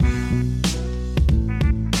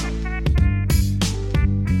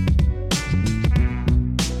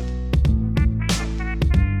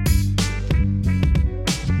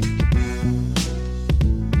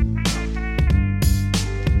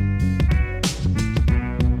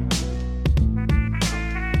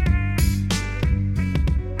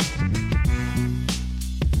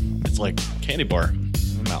like candy bar in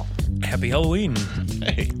the mouth. Happy Halloween.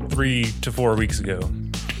 Hey. 3 to 4 weeks ago.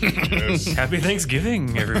 Happy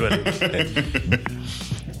Thanksgiving, everybody.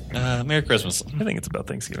 Merry Christmas. I think it's about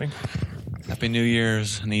Thanksgiving. Happy New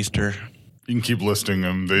Year's and Easter. You can keep listing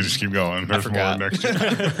them. They just keep going. There's more forgot. next year.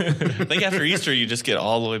 I think after Easter, you just get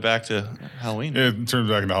all the way back to Halloween. It turns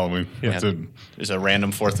back into Halloween. Yeah. That's it. There's a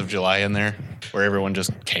random 4th of July in there where everyone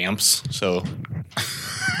just camps. So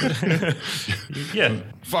Yeah.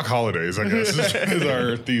 Fuck holidays, I guess, is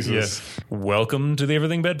our thesis. Welcome to the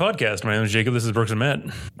Everything Bad podcast. My name is Jacob. This is Brooks and Matt.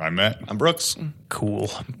 I'm Matt. I'm Brooks. Cool.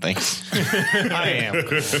 Thanks. I am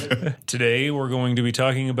cool. Today we're going to be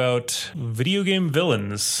talking about video game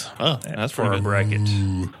villains. Oh, that's for our pretty good.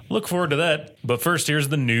 bracket. Look forward to that. But first, here's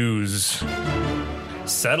the news.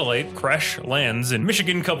 Satellite crash lands in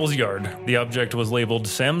Michigan couple's yard. The object was labeled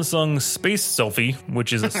Samsung Space Selfie,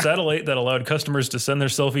 which is a satellite that allowed customers to send their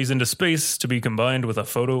selfies into space to be combined with a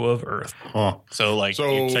photo of Earth. Huh. So, like,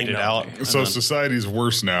 So- you checked it out. and So then- society's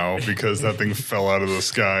worse now because that thing fell out of the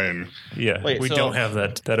sky and Yeah, Wait, we so- don't have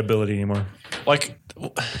that ability anymore. like,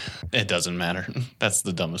 it doesn't matter. That's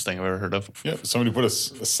the dumbest thing I've ever heard of. somebody put a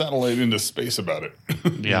satellite into space about it.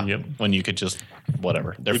 Yeah. Yep. When you could just,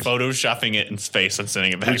 whatever. They're photoshopping it in space and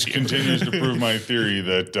sending it back Which to you. continues to prove my theory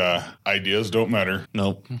that ideas don't matter.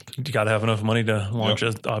 Nope. You got to have enough money to launch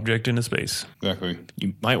an object into space. Exactly.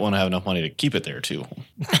 You might want to have enough money to keep it there, too.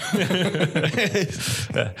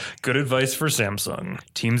 Good advice for Samsung.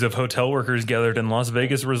 Teams of hotel workers gathered in Las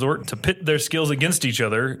Vegas resort to pit their skills against each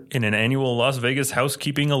other in an annual Las Vegas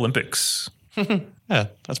housekeeping Olympics. Yeah,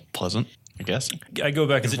 that's pleasant, I guess. I go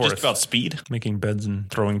back Is and it forth. just about speed? Making beds and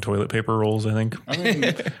throwing toilet paper rolls, I think, I mean, you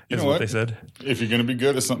is know what what? they said. If you're going to be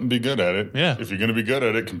good at something, be good at it. Yeah. If you're going to be good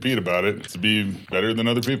at it, compete about it to be better than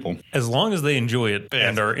other people. As long as they enjoy it Yeah.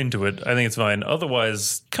 and are into it, I think it's fine.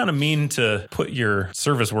 Otherwise, kind of mean to put your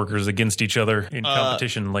service workers against each other in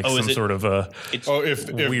competition, like is some it- sort of It's, Oh, if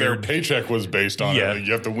their Weird. paycheck was based on Yeah. it, like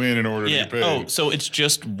you have to win in order yeah. to be paid. Oh, so it's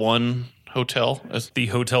just one hotel? the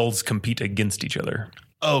hotels compete against each other.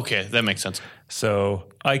 Okay, that makes sense. So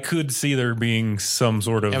I could see there being some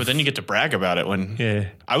sort of Yeah, but then you get to brag about it when... yeah.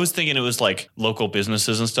 I was thinking it was like local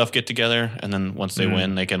businesses and stuff get together, and then once they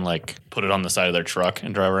win, they can like put it on the side of their truck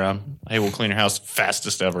and drive around. Hey, we'll clean your house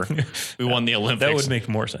fastest ever. We won the Olympics. That would make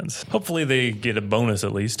more sense. Hopefully they get a bonus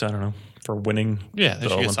at least. I don't know, for winning yeah, they the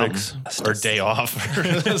should get Olympics. something. Or a day off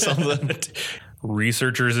or something.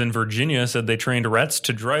 Researchers in Virginia said they trained rats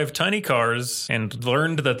to drive tiny cars and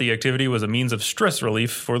learned that the activity was a means of stress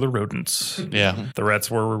relief for the rodents. Yeah. The rats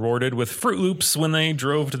were rewarded with Fruit Loops when they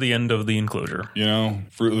drove to the end of the enclosure. You know,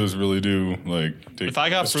 Fruit Loops really do like take If I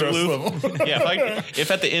got the Fruit stress Loops, level. yeah, if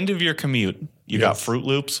at the end of your commute you got Yes. Fruit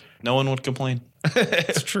Loops, no one would complain.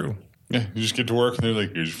 It's true. Yeah, you just get to work and they're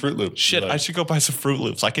like, here's your Fruit Loops. Shit, You're like, I should go buy some Fruit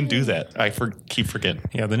Loops. I can do that. I keep forgetting.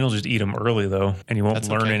 Yeah, then you'll just eat them early, though, and you won't That's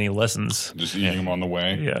learn okay. any lessons. just eating them on the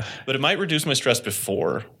way. Yeah. But it might reduce my stress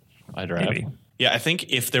before I drive. Maybe. Yeah, I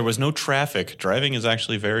think if there was no traffic, driving is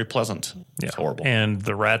actually very pleasant. Yeah. It's horrible. And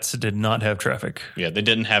the rats did not have traffic, Yeah, they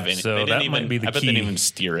didn't have any. So they didn't that even, might be the I bet they didn't key. even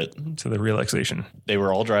steer it. to the relaxation. They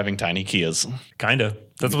were all driving tiny Kias. Kinda.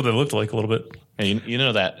 That's what they looked like a little bit. And you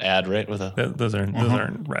know that ad, right? With a Those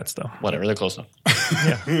aren't rats, though. whatever, they're close enough.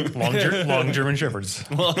 Yeah, long German shepherds.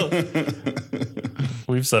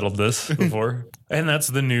 We've settled this before, and that's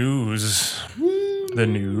the news. The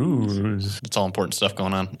news. It's all important stuff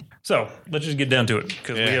going on. So let's just get down to it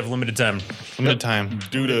because we Yeah. have limited time. Limited time.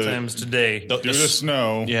 Due to Times today. The- due to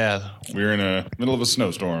snow, Yeah. we're in the middle of a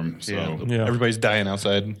snowstorm. So Yeah. Everybody's dying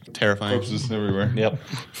outside. Terrifying. corpses everywhere. Yep.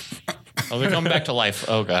 Oh, they're coming back to life.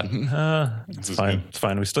 Oh, God. It's is fine. good. It's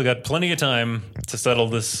fine. We still got plenty of time to settle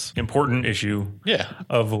this important issue Yeah.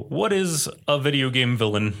 of what is a video game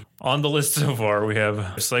villain. On the list so far, we have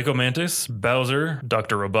Psychomantis, Bowser,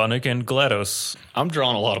 Dr. Robotnik, and GLaDOS. I'm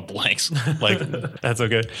drawing a lot of blanks. Like, That's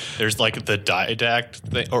okay. there's like the Didact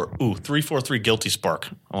thing. Or, 343 Guilty Spark.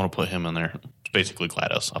 I want to put him in there. It's basically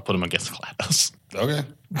GLaDOS. I'll put him against GLaDOS. Okay.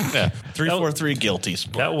 Yeah. 343 Guilty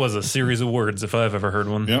Spark. That was a series of words, if I've ever heard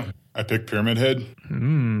one. Yep. I picked Pyramid Head.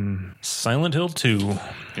 Silent Hill 2.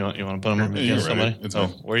 You want to put him Yeah, against you're somebody? right. It's Oh,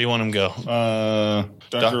 fine. where do you want him to go?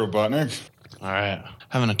 Dr. Robotnik. All right.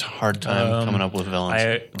 Having a hard time coming up with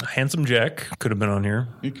villains. Handsome Jack could have been on here.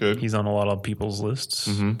 He could. He's on a lot of people's lists.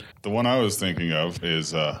 The one I was thinking of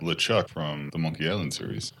is LeChuck from the Monkey Island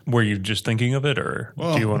series. Were you just thinking of it, or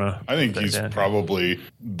do you want to? I think he's probably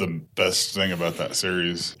the best thing about that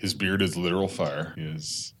series. His beard is literal fire. He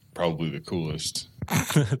is probably the coolest.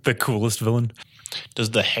 the coolest villain.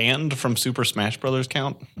 Does the hand from Super Smash Brothers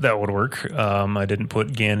count? That would work. I didn't put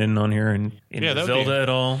Ganon on here in Yeah, that would Zelda be- at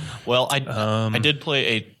all. Well, I did play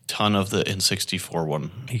a ton of the N64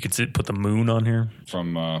 one. You could put the moon on here.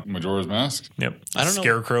 From Majora's Mask. Yep. I don't know.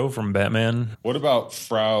 Scarecrow from Batman. What about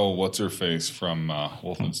Frau What's-Her-Face from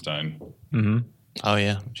Wolfenstein? Oh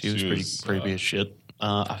yeah, she was She pretty was, creepy as shit.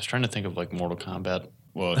 I was trying to think of like Mortal Kombat.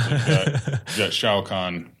 Well, you got Shao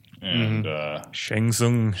Kahn and Shang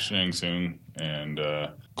Tsung. Shang Tsung and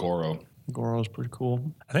Goro. Goro's pretty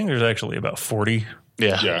cool. I think there's actually about 40.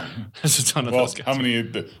 Yeah, Yeah. there's a ton of Well, those guys. how many?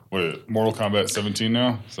 What is it, Mortal Kombat 17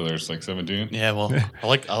 now? So there's like 17. Yeah, well, I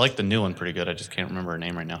like the new one pretty good. I just can't remember her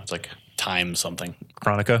name right now. It's like Time something.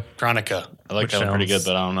 Chronica. Chronica. I like Which that one pretty good, sounds-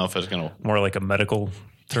 but I don't know if it's gonna. More like a medical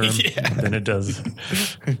term than it does.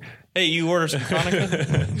 Hey, you order some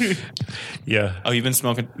Chronica? Yeah. Oh, you've been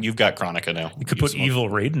smoking. You've got Chronica now. You could put Evil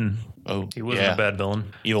Raiden. Oh, He wasn't a bad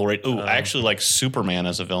villain. Evil Raid. Oh, I actually like Superman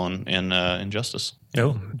as a villain in Injustice.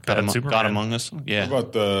 Oh, bad God Superman. Among Us. Yeah. How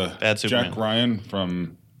about the Bad Superman. Jack Ryan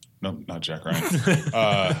from? Nope, not Jack Ryan.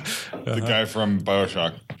 The guy from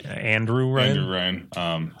BioShock, Andrew Ryan. Andrew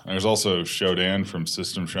Ryan. There's also Shodan from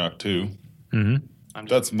System Shock 2. Mm-hmm.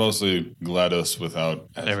 That's mostly GLaDOS without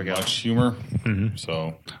as There we go. much humor.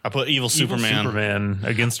 So I put Evil Evil Superman. Superman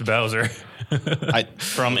against Bowser.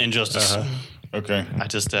 From Injustice. okay, I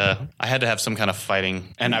just I had to have some kind of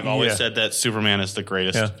fighting, and I've always Yeah. said that Superman is the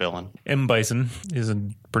greatest Yeah. villain. M. Bison is a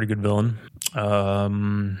pretty good villain.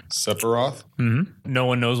 Sephiroth. No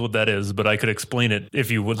one knows what that is, but I could explain it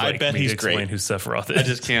if you would I like bet me he's to explain great. who Sephiroth is. I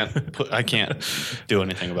just can't put. I can't do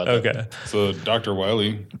anything about that. Okay. So Dr.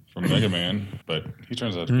 Wily from Mega Man, but he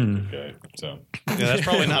turns out to be a good guy. So Yeah, that's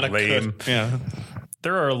probably not a Lame. good. Yeah.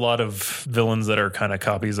 There are a lot of villains that are kind of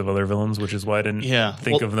copies of other villains, which is why I didn't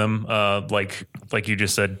think Well- of them. Like you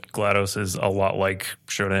just said, GLaDOS is a lot like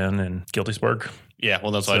Shodan and Guilty Spark. Yeah.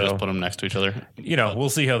 Well, that's why I So- just put them next to each other. You know, we'll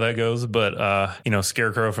see how that goes. But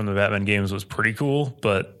Scarecrow from the Batman games was pretty cool.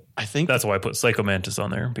 But I think that's why I put Psycho Mantis on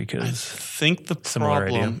there I because think the Similar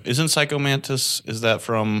problem idea. isn't Psycho Mantis. Is that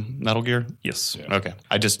from Metal Gear? yes, Okay.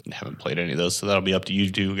 I just haven't played any of those, so that'll be up to you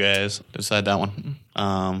two guys to decide that one.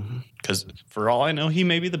 Because for all I know, he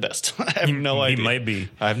may be the best. I have no idea. he might be.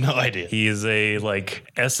 I have no idea. He is a like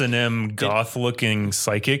S&M goth-looking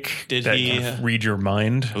psychic Did that he, can read your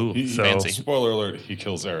mind. Ooh, So- fancy. spoiler alert: he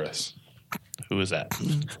kills Eris, Who is that?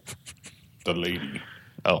 the lady.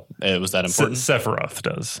 Oh, it was that important? Sephiroth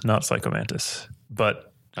does, not Psycho Mantis. But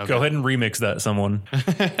Okay. go ahead and remix that, someone,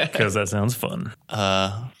 because that sounds fun.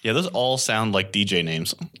 Yeah, those all sound like DJ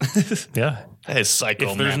names. Yeah. Hey,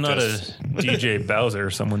 Psycho If there's not a Mantis. DJ Bowser,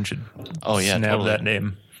 someone should Oh, yeah, snap totally. that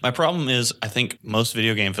name. My problem is, I think most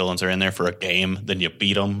video game villains are in there for a game, then you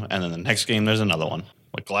beat them, and then the next game there's another one.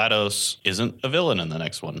 Like GLaDOS isn't a villain in the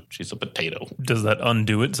next one; she's a potato. Does that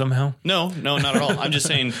undo it somehow? No, not at all. I'm just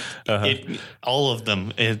saying, all of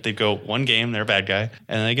them. They go one game, they're a bad guy,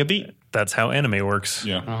 and they get beat. That's how anime works.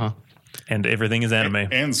 Yeah, And everything is anime.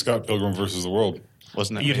 and Scott Pilgrim versus the World.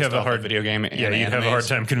 Wasn't that You'd based have a off hard video game? And Yeah, you'd have a hard animes?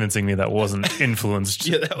 time convincing me that wasn't influenced.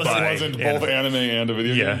 Yeah, that was- by It wasn't anime. both anime and a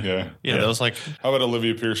video Yeah. game. Yeah. Yeah, that was like How about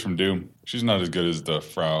Olivia Pierce from Doom? She's not as good as the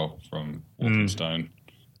Frau from Wolfenstein.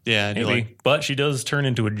 I do Maybe. like But she does turn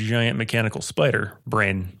into a giant mechanical spider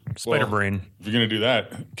brain. Spider Well, brain. If you're gonna do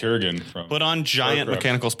that, Kerrigan from put on giant Starcraft.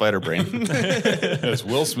 mechanical spider brain. It's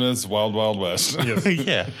Will Smith's Wild Wild West.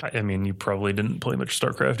 Yeah, I mean, you probably didn't play much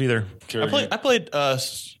StarCraft either. Kerrigan. I played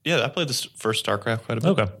this first StarCraft quite a bit.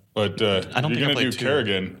 Okay. But I don't if think I you're gonna do played two.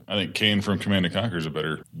 Kerrigan, I think Kane from Command and Conquer is a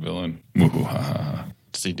better villain.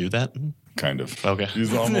 Does he do that? Kind of. Okay. He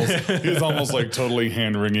was almost like totally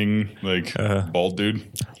hand wringing, like bald dude.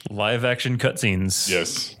 Live action cutscenes.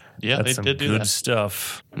 Yes. Yeah, That's they some did do good that.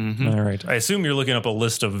 stuff. All right. I assume you're looking up a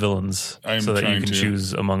list of villains I am so that you trying can to.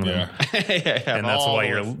 choose among them. Yeah. And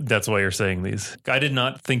that's why you're saying these. I did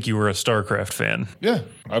not think you were a StarCraft fan. Yeah.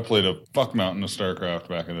 I played a fuck mountain of StarCraft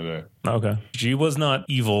back in the day. Okay. She was not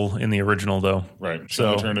evil in the original though. Right. She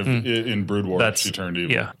So, only turned in Brood War. That's She turned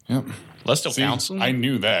evil. Yeah. Yep. That still See, counts. I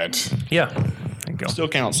knew that. Yeah. There you go. Still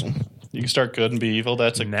counts. You can start good and be evil.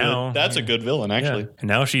 That's a good villain, actually. Yeah. And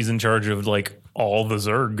now she's in charge of like all the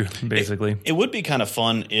Zerg, basically. It would be kind of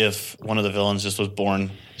fun if one of the villains just was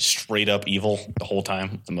born straight up evil the whole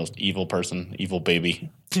time. The most evil person, evil baby.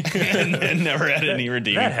 and never had any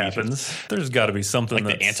redeeming That features. happens. There's got to be something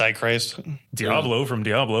Like the that's Antichrist. Diablo from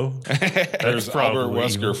Diablo. There's Albert probably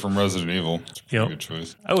Wesker evil. from Resident Evil. It's a pretty Yep. good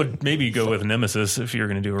choice. I would maybe go with Nemesis if you're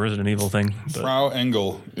going to do a Resident Evil thing. But, Frau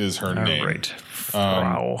Engel is her all name. right.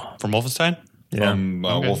 Frau. From Wolfenstein? Yeah. From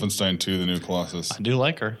Wolfenstein 2, The New Colossus. I do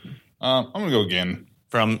like her. I'm going to go again.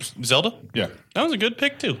 From Zelda? Yeah. That was a good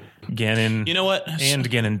pick, too. Ganon. You know what? And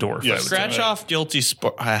Ganondorf. Yes. I would say. Scratch off Guilty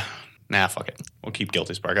Spark. Nah, fuck it. We'll keep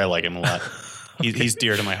Guilty Spark. I like him a lot. He's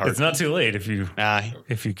dear to my heart. It's not too late if you Nah,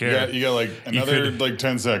 care. You got like another could- like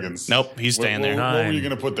 10 seconds. nope, he's staying there. What were you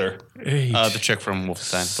going to put there? 8. The chick from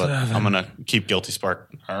Wolfenstein, but I'm going to keep Guilty Spark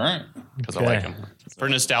All right. because I like him. For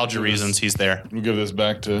nostalgia reasons, he's there. We'll give this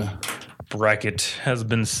back to. Bracket has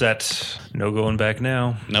been set. No going back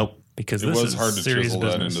now Nope. because It this was is hard to serious chisel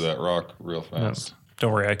business. that into that rock real fast.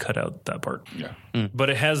 Don't worry, I cut out that part. Yeah. But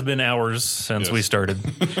it has been hours since Yes. we started.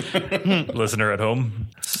 Listener at home,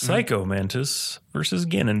 Psycho Mantis versus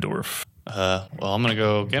Ganondorf. Well, I'm going to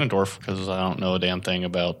go Ganondorf because I don't know a damn thing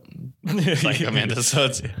about Psycho Mantis. So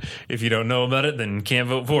it's, If you don't know about it, then can't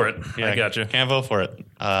vote for it. yeah, I gotcha. Can't vote for it.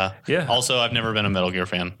 Yeah. Also, I've never been a Metal Gear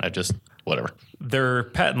fan. I just, whatever. They're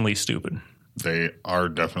patently stupid. They are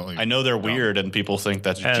definitly. I know they're weird and people think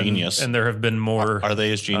that's And, genius. And there have been more. Are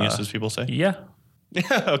they as genius as people say? Yeah.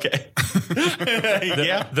 Okay.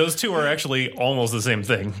 Yeah. Those two are actually almost the same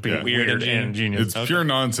thing. Being Yeah. weird and genius. It's pure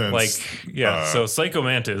nonsense. Like, yeah. So Psycho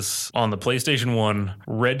Mantis on the PlayStation 1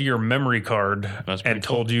 read your memory card That's pretty and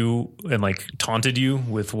told you and like taunted you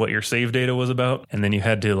with what your save data was about. And then you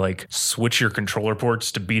had to like switch your controller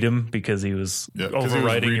ports to beat him because he was Yeah, 'cause he was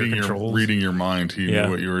overriding your controls. reading your mind. He Yeah.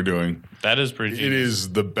 knew what you were doing. That is pretty It genius.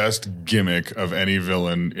 is the best gimmick of any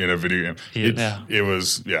villain in a video game. It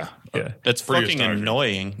was, yeah. Yeah. That's pretty fucking astonishing.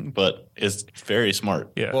 annoying, but it's very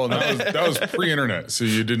smart. Yeah. Well, that was pre-internet, so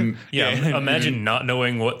you didn't. yeah. Imagine not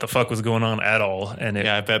knowing what the fuck was going on at all. And it,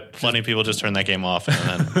 Yeah, I bet plenty of people just turned that game off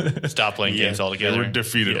and then stopped playing games They altogether. were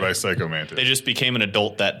defeated by Psycho Mantis. They just became an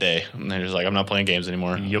adult that day. And they're just like, I'm not playing games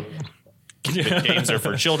anymore. Yep. Games are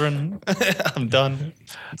for children. I'm done.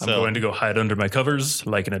 I'm going to go hide under my covers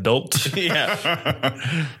like an adult, Yeah.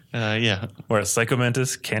 Yeah. where a Psycho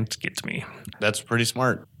Mantis can't get me. That's pretty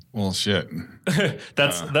smart. Well, shit.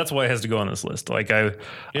 That's why it has to go on this list. Like I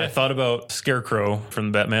thought about Scarecrow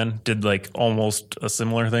from Batman did like almost a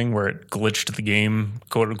similar thing where it glitched the game,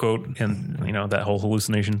 quote unquote, and you know that whole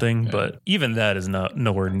hallucination thing. But even that is not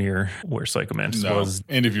nowhere near where Psycho Mantis No. was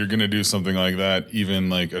And if you're going to do something like that, even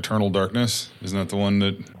like Eternal Darkness, isn't that the one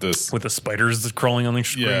that this? with the spiders crawling on the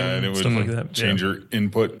screen. Yeah, and it would stuff like that. change your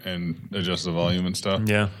input and adjust the volume and stuff.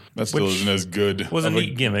 Yeah, That still Which isn't as good. was a of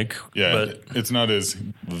neat gimmick. Yeah, but it's not as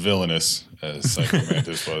villainous as Psycho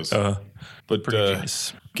Mantis was. But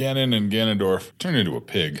genius. Ganon and Ganondorf turned into a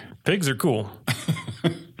pig. Pigs are cool.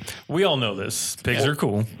 We all know this. Pigs are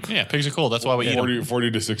cool. Yeah, pigs are cool. That's why we eat them.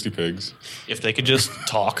 40 to 60 pigs. If they could just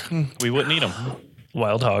talk, we wouldn't eat them.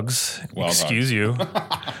 Wild hogs. Wild Excuse you.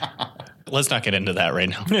 Let's not get into that right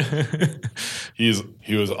now.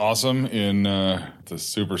 He was awesome in the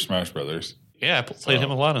Super Smash Brothers. Yeah, I played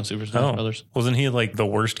him a lot on Super Smash Brothers. Wasn't he like the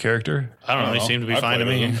worst character? I don't know. He seemed to be I fine to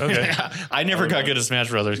played me. with him. Okay. I never got good at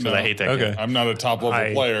Smash Brothers because I hate that game. Okay. I'm not a top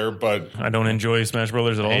level player, but I don't enjoy Smash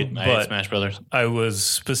Brothers at all. I hate but Smash Brothers. I was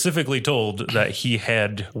specifically told that he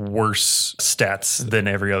had worse stats than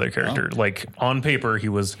every other character. Like on paper, he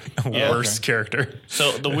was a worse character.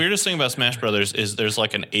 So the weirdest thing about Smash Brothers is there's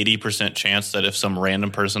like an 80% chance that if some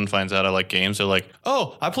random person finds out I like games, they're like,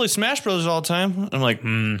 "Oh, I play Smash Brothers all the time." I'm like,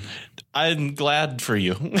 I'm glad for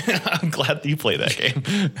you. I'm glad that you play that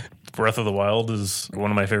game. Breath of the Wild is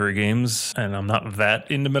one of my favorite games, and I'm not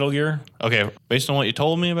that into Metal Gear. Okay, based on what you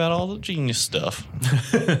told me about all the genius stuff,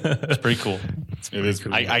 it's pretty cool. it is.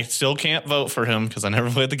 I still can't vote for him because I never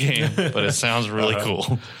played the game, but it sounds really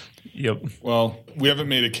cool. Yep. Well, we haven't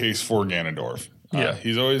made a case for Ganondorf. Yeah.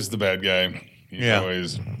 He's always the bad guy. He's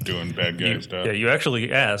always doing bad guy stuff. Yeah, you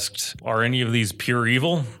actually asked, are any of these pure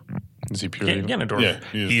evil? Is he pure evil? Ganondorf. Yeah,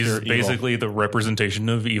 he is He's pure evil. basically the representation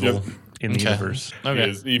of evil Yep. in the Okay. universe.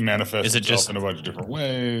 Okay. He manifests Is it himself just- in a bunch of different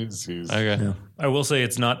ways. He's Okay. I will say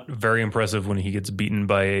it's not very impressive when he gets beaten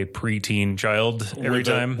by a preteen child every with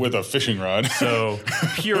time. with a fishing rod. So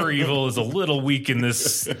pure evil is a little weak in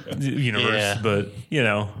this universe, Yeah. but you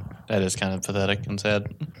know, That is kind of pathetic and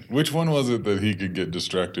sad. Which one was it that he could get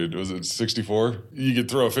distracted? Was it 64? You could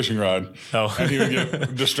throw a fishing rod, and he would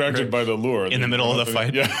get distracted by the lure In the middle of the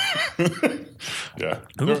fight? Yeah, yeah.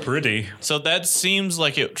 ooh, pretty. So that seems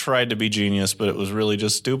like it tried to be genius, but it was really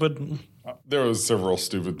just stupid. There was several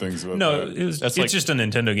stupid things about No, that. it's That's like- just a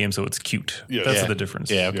Nintendo game, so it's cute. Yes. That's Yeah. the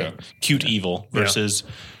difference. Yeah, okay. Yeah. Cute evil versus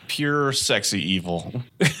pure sexy evil.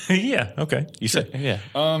 yeah. Okay. You said, yeah.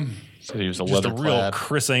 Said he was a Just a leather real clad.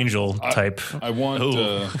 Chris Angel type. I want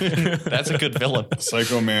That's a good villain.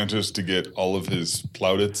 Psycho Mantis to get all of his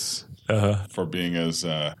plaudits for being as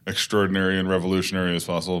extraordinary and revolutionary as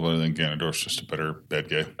possible, but I think Ganondorf's just a better bad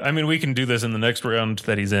guy. I mean, we can do this in the next round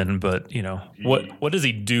that he's in, but you know, what does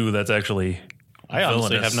he do that's actually I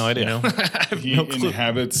honestly have no idea. You know? I have He no clue.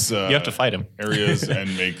 inhabits You have to fight him. areas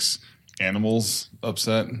and makes animals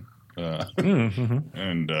upset.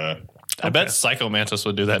 And I bet Psycho Mantis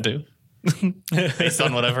would do that too. Based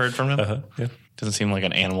on what I've heard from him. Yeah. Doesn't seem like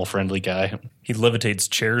an animal friendly guy. He levitates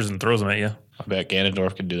chairs and throws them at you. I bet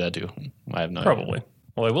Ganondorf could do that too. I have no idea. Probably.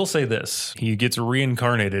 Well, I will say this: he gets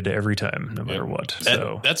reincarnated every time, no matter what.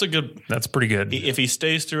 So That's a good. that's pretty good. If he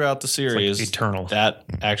stays throughout the series, eternal. that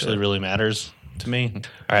actually really matters to me.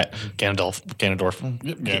 All right, Ganondorf.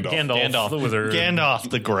 Gandalf the Wizard. Gandalf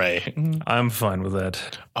the Grey. I'm fine with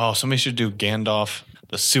that. Oh, somebody should do Gandalf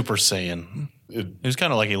the Super Saiyan. It was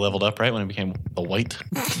kind of like he leveled up, right, when he became the white.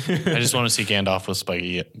 I just want to see Gandalf with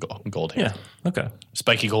spiky gold hair. Yeah. Okay.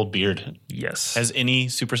 Spiky gold beard. Yes. Has any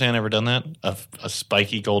Super Saiyan ever done that? A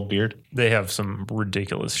spiky gold beard? They have some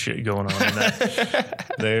ridiculous shit going on in that.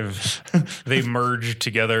 They've merged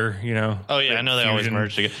together, you know. Oh, yeah, I know they always fusion.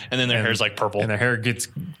 merge together. And then their hair's like purple. And their hair gets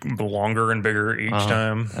longer and bigger each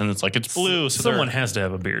time. And it's like, it's blue. So Someone has to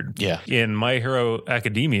have a beard. Yeah. In My Hero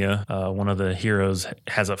Academia, one of the heroes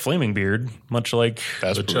has a flaming beard, much like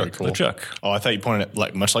that's The pretty Chuck. cool. the Chuck. Oh, I thought you pointed it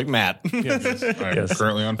like much like Matt. I'm Yes.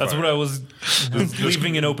 currently on fire. That's what I was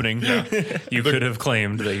leaving an opening. You could have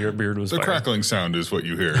claimed that your beard was The fire. crackling sound is what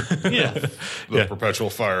you hear. Yeah. The perpetual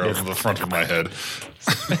fire over the front of my head.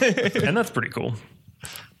 And that's pretty cool.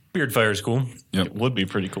 Beard fire is cool. It would be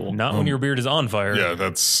pretty cool. Not when your beard is on fire. Yeah,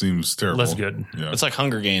 that seems terrible. Less good. Yeah. It's like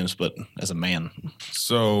Hunger Games, but as a man.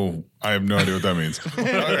 So I have no idea what that means.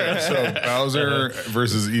 Okay, so Bowser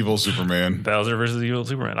versus evil Superman. Bowser versus evil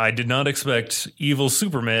Superman. I did not expect evil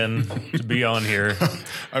Superman to be on here.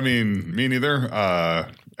 I mean, me neither.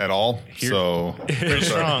 At all. So Pretty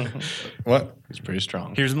strong. what? It's pretty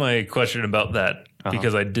strong. Here's my question about that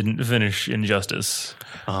because I didn't finish Injustice.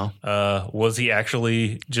 Was he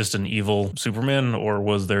actually just an evil Superman, or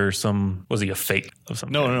was he a fake of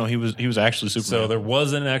some kind? No. He was actually Superman. So there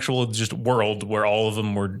was an actual just world where all of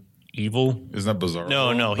them were evil, Isn't that bizarre?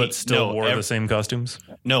 no. but still wore the same costumes.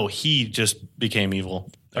 No, he just became evil.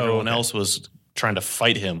 Everyone okay. else was trying to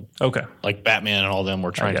fight him. Okay. Like Batman and all them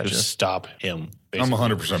were trying to gotcha. stop him. I'm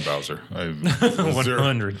Basically. 100% Bowser.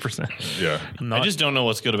 100%. Yeah. I just don't know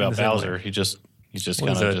what's good about same Bowser. way. He's just He's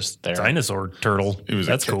kind a of just there. dinosaur turtle. He was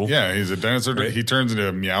That's cool. Yeah, he's a dinosaur. He turns into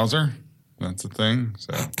a Meowser. That's a thing.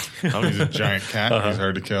 So he's a giant cat. He's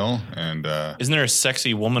hard to kill. And Isn't there a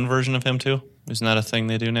sexy woman version of him too? Isn't that a thing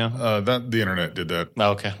they do now? that the internet did that.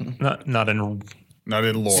 Oh, okay. Not in. Not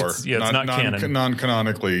in lore. It's not canon.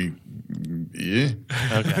 Non-canonically. Yeah.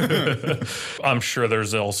 I'm sure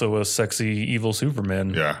there's also a sexy evil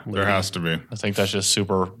Superman. Yeah, there has to be. I think that's just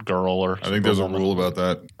Supergirl or I think there's a rule about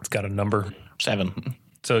that. It's got a number. 7.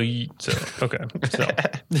 Okay. So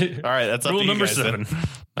All right, that's up rule to you number guys 7. then.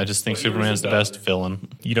 I just think Superman's the best villain.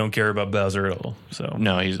 You don't care about Bowser at all. So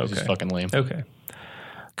No, he's Okay. fucking lame. Okay.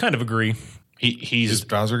 Kind of agree. He's Is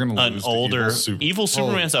Bowser going to an lose older to evil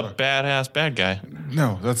Superman's Oh, a badass bad guy.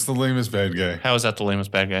 No, that's the lamest bad guy. How is that the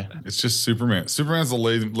lamest bad guy? It's just Superman. Superman's the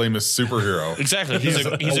lamest superhero. Exactly. He's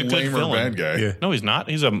a good lamer villain. bad guy. Yeah. No, he's not.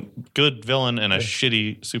 He's a good villain and a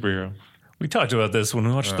shitty superhero. We talked about this when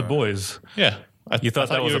we watched The Boys. Yeah. You thought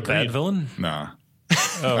that was you a bad agreed. villain? Nah.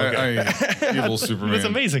 Oh, okay. Evil Superman It's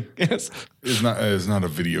amazing. Yes. is not a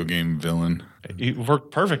video game villain. He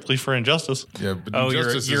worked perfectly for Injustice. Yeah, but Oh,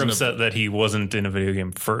 Injustice you're isn't upset that he wasn't in a video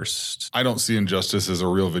game first. I don't see Injustice as a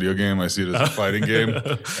real video game. I see it as a fighting game, and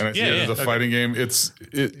I see it Yeah, as a fighting game.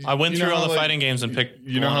 I went you through know all how, the like, fighting games and picked.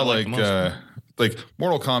 You know one how I most. like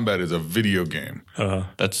Mortal Kombat is a video game.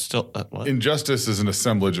 That's still what? Injustice is an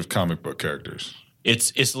assemblage of comic book characters.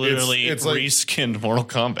 It's literally it's like- reskinned Mortal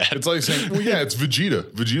Kombat. It's like saying, well, yeah, it's Vegeta.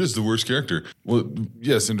 Vegeta's the worst character. Well,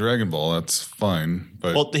 yes, in Dragon Ball, that's fine,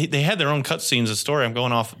 but well, they had their own cutscenes of story. I'm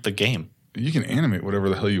going off the game. you can animate whatever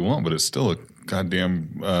the hell you want, but it's still a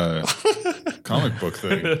goddamn comic book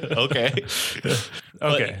thing. Okay.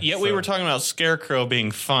 Okay. Yet we were talking about Scarecrow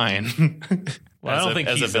being fine. Well, I don't think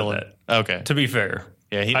he said that. Okay. To be fair.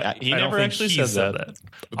 Yeah, he I never don't actually think he said said that. that.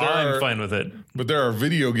 there I'm are- fine with it. But there are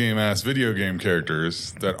video game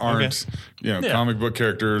characters that aren't, Yeah. comic book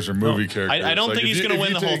characters or movie characters. I don't Like, think if he's you- going to if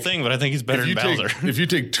win you the whole take- thing, but I think he's better If than you, Bowser. take, if you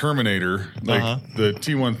take Terminator, like the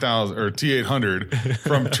T-1000 or T-800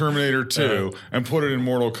 from Terminator 2 and put it in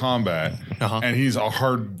Mortal Kombat, and he's a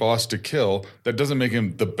hard boss to kill, that doesn't make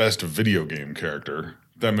him the best video game character.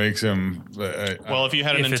 That makes him... Well, if you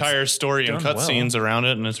had an If it's entire story and done cutscenes around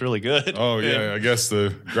it and it's really good. oh, yeah, I guess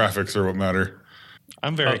the graphics are what matter.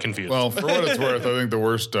 I'm very confused. Well, for what it's worth, I think the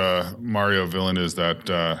worst Mario villain is that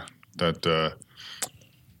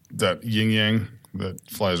yin yang that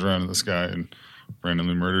flies around in the sky and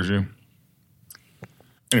randomly murders you.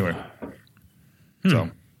 Anyway, So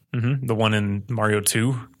The one in Mario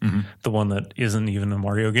 2, the one that isn't even a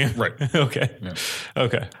Mario game. Right. Okay. Yeah.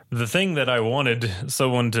 Okay. The thing that I wanted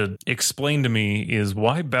someone to explain to me is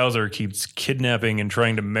why Bowser keeps kidnapping and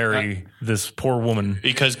trying to marry this poor woman.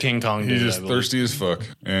 Because King Kong did he's it, I just believe. thirsty as fuck,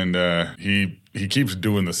 and he keeps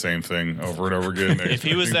doing the same thing over and over again. If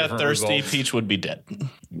he was that Different thirsty, results. Peach would be dead.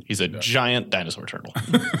 He's a giant dinosaur turtle.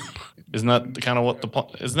 Isn't that kind of what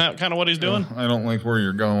isn't that kind of what he's doing? I don't like where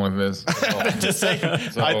you're going with this. Just saying.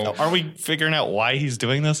 Are we figuring out why he's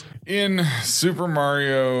doing this? In Super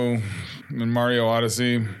Mario and Mario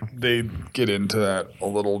Odyssey, they get into that a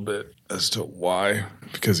little bit as to why.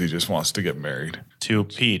 Because he just wants to get married. To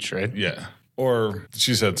Peach, right? Yeah. Or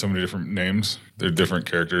she's had so many different names. They're different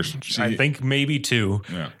characters. I think maybe 2.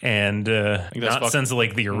 Yeah. And not since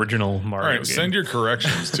like the original Mario All right, game. send your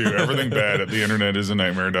corrections to everythingbad at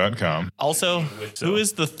theinternetisannightmare.com. Also, who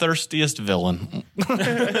is the thirstiest villain?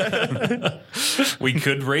 We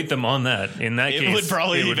could rate them on that. In that It case, would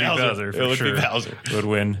probably it be would Bowser. for It would be sure. Bowser. Would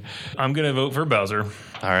win. I'm going to vote for Bowser.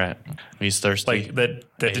 All right. He's thirsty. Like that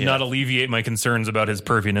did not alleviate my concerns about his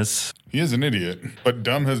perviness. He is an idiot, but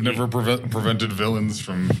dumb has never prevented villains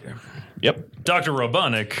from. Yep. Dr.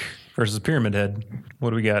 Robotnik versus Pyramid Head.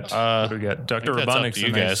 What do we got? Dr. that's up Robotnik's to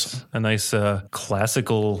you guys. a nice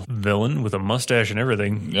classical villain with a mustache and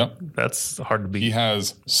everything. Yep. That's hard to beat. He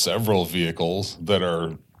has several vehicles that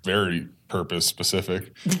are very purpose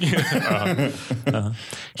specific.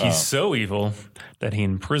 He's so evil that he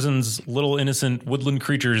imprisons little innocent woodland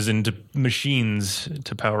creatures into machines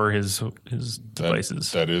to power his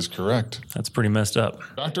devices. That is correct. That's pretty messed up.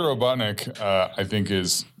 Dr. Robotnik, I think,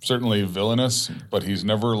 is certainly villainous, but he's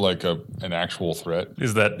never like an actual threat.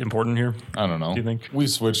 Is that important here? I don't know. Do you think? We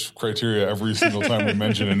switch criteria every single time we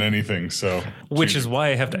mention in anything, so. Which is why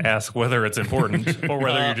I have to ask whether it's important or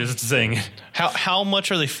whether you're just saying it. How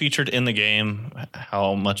much are they featured in the game?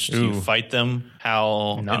 How much do you fight them?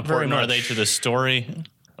 How Not very important are much. they to the story?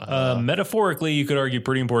 Metaphorically, you could argue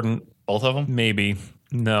pretty important. Both of them? Maybe.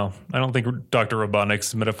 No, I don't think Dr.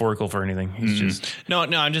 Robotnik's metaphorical for anything. He's just No,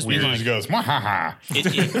 I'm just being He like, just goes,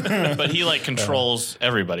 "Mwahaha." but he like controls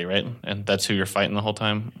everybody, right? And that's who you're fighting the whole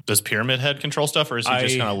time. Does Pyramid Head control stuff, or is he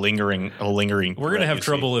just kind of lingering? We're going to have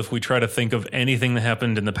trouble if we try to think of anything that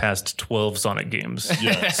happened in the past 12 Sonic games.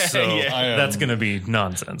 Yeah. So that's going to be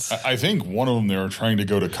nonsense. I think one of them, they were trying to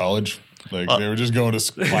go to college. Like, they were just going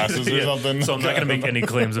to classes or something. So I'm not going to make any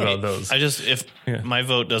claims about those. I just my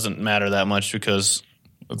vote doesn't matter that much because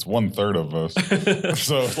That's 1/3 of us.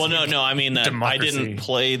 So, well, no, I mean that Democracy. I didn't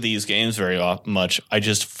play these games very much. I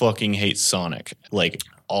just fucking hate Sonic, like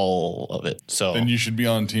all of it. So then you should be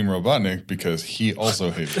on Team Robotnik because he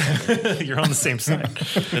also hates Sonic. You're on the same side.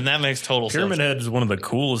 then that makes total Pyramid sense. Head is one of the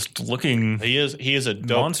coolest looking. He is a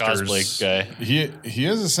dope Monsters. cosplay guy. He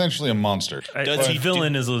is essentially a monster. Does he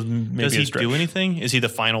villain is maybe Does a he stretch. do anything? Is he the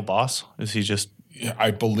final boss? Is he just?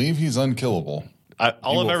 I believe he's unkillable. All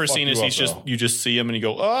I've will ever fuck seen you is up, he's just though. you just see him and you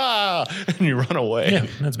go and you run away. Yeah,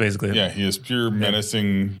 that's basically it. Yeah, he is pure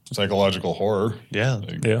menacing psychological horror. Yeah,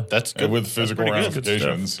 Yeah. that's good. With physical pretty good.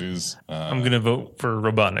 ramifications. He's I'm going to vote for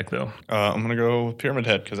Robotnik, though. I'm gonna go with Pyramid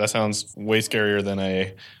Head because that sounds way scarier than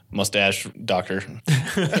a mustache doctor.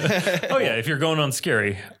 Oh, yeah, if you're going on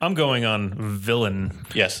scary, I'm going on villain.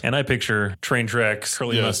 Yes. And I picture train tracks,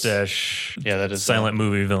 curly Yes. mustache, Yeah, that is silent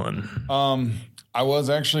movie villain. I was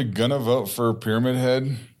actually gonna vote for Pyramid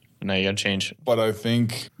Head, Now you gotta change. but I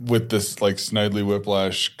think with this like Snidely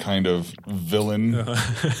Whiplash kind of villain,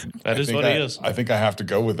 That is what he is. I think I have to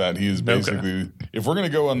go with that. He is basically, if we're gonna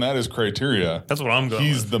go on that as criteria, That's what I'm going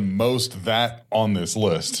he's with. the most that on this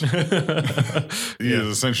list. He is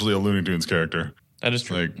essentially a Looney Tunes character. That is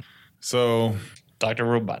true. Like, so Dr.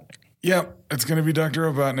 Robotnik. yeah, it's gonna be Dr.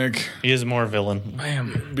 Robotnik He is more villain.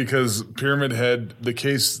 because Pyramid Head, the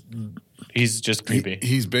case, He's just creepy.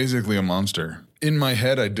 he's basically a monster. In my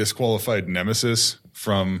head, I disqualified Nemesis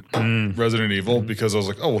from Resident Evil because I was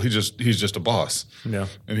like, oh well, he's just a boss. Yeah.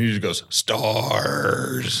 And he just goes,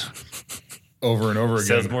 stars, over and over again.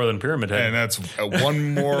 Says more than Pyramid Head. And that's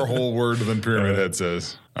one more whole word than Pyramid Head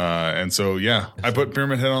says. And so, yeah, I put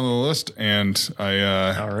Pyramid Head on the list, and All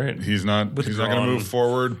right. he's not going to Withdrawn. move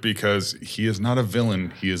forward because he is not a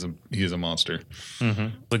villain. He is a monster. We're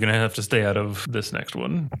going to have to stay out of this next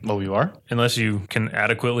one. Oh, you are? Unless you can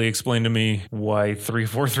adequately explain to me why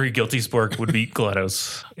 343 Guilty Spark would beat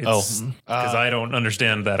GLaDOS. Because I don't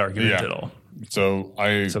understand that argument Yeah. at all. So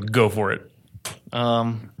So go for it.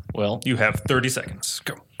 Well, You have 30 seconds.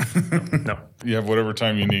 Go. No. you have whatever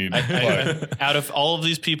time you need. But out of all of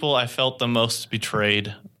these people, I felt the most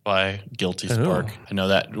betrayed by Guilty Spark. Oh. I know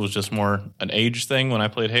that was just more an age thing when I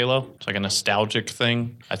played Halo. It's like a nostalgic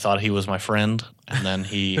thing. I thought he was my friend, and then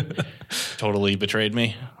he totally betrayed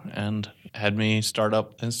me and had me start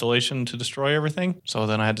up installation to destroy everything. So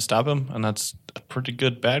then I had to stop him, and that's a pretty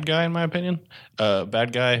good bad guy in my opinion.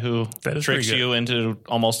 Bad guy who tricks you into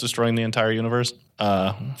almost destroying the entire universe.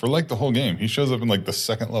 For like the whole game. He shows up in like the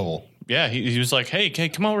second level. Yeah, he was like, hey,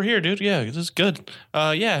 come over here, dude. Yeah, this is good.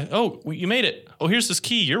 Yeah. Oh, you made it. Oh, here's this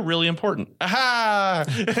key. You're really important. Aha!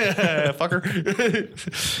 Fucker.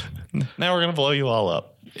 Now we're going to blow you all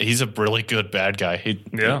up. He's a really good bad guy.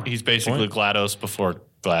 He's basically GLaDOS before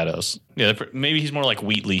GLaDOS. Yeah, maybe he's more like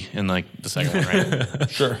Wheatley in like the second one, right?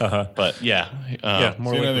 Sure. But yeah.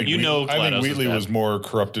 More See, like I think GLaDOS I think Wheatley is bad. was more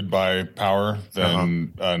corrupted by power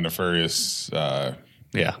than nefarious.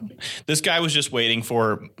 Yeah. This guy was just waiting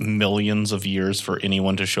for millions of years for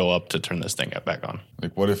anyone to show up to turn this thing back on.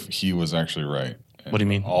 Like, what if he was actually right? What do you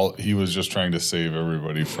mean? He was just trying to save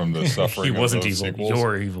everybody from the suffering. he wasn't of those evil. sequels.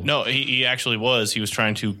 You're evil. No, he actually was. He was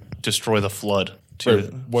trying to destroy the flood.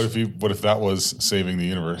 Right. What if that was saving the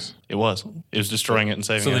universe? It was destroying it and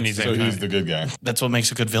saving So it. then at the he's- same So time. he's the good guy. That's what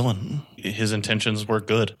makes a good villain. His intentions were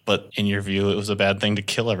good, but in your view, it was a bad thing to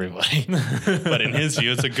kill everybody. But in his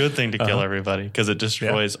view, it's a good thing to kill everybody because it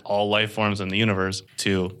destroys all life forms in the universe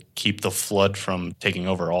to keep the flood from taking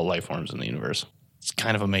over all life forms in the universe. It's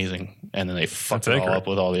kind of amazing. And then they fucked it all accurate. up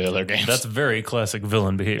with all the other games. That's very classic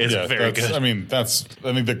villain behavior. It's very good. I mean, I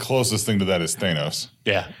think the closest thing to that is Thanos.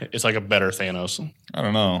 Yeah, it's like a better Thanos. I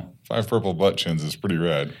don't know. 5 purple butt chins is pretty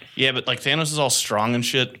rad. Yeah, but like Thanos is all strong and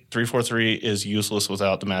shit. 343 is useless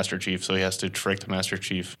without the Master Chief, so he has to trick the Master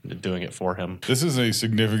Chief into doing it for him. This is a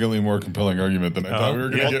significantly more compelling argument than I thought we were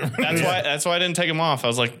going to get. That's why I didn't take him off. I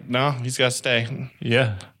was like, no, he's got to stay.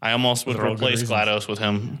 Yeah. I almost would For all good replace reasons. GLaDOS with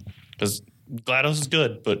him because GLaDOS is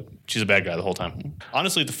good, but she's a bad guy the whole time.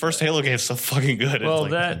 Honestly, the first Halo game is so fucking good. Well,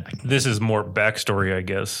 It's like, this is more backstory, I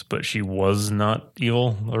guess, but she was not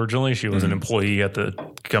evil originally. She was an employee at the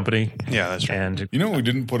company. Yeah, that's right. And You know what we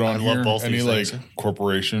didn't put on I love here? both Any these like things.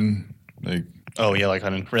 corporation, like oh yeah, like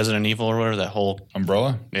on Resident Evil or whatever, that whole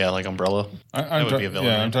umbrella? like Umbrella. I'm would be a villain,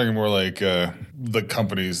 Yeah, right? I'm talking more like the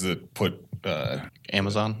companies that put,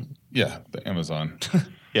 Amazon. the Amazon.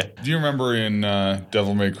 Yeah. Do you remember in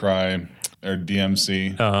Devil May Cry or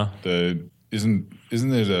DMC?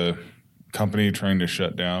 Isn't it a company trying to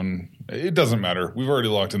shut down? It doesn't matter. We've already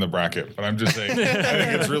locked in the bracket, but I'm just saying. I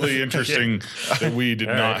think it's really interesting that we did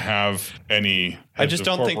not have any. I just heads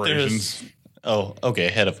of don't think corporations. there's. Oh, okay,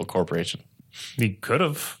 head of a corporation. he could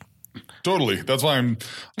have. Totally. That's why I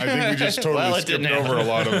think we just totally Well, it skipped didn't over a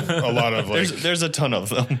lot of like. There's a ton of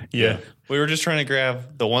them. Yeah. We were just trying to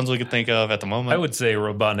grab the ones we could think of at the moment. I would say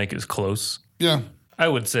Robotnik is close. Yeah. I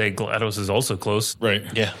would say GLaDOS is also close. Right.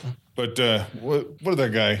 Yeah. But what did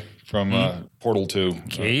that guy from Portal 2?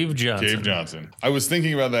 Cave Johnson. Cave Johnson. I was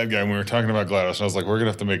thinking about that guy when we were talking about GLaDOS, and I was like, we're going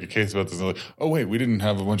to have to make a case about this. And I was like, oh, wait, we didn't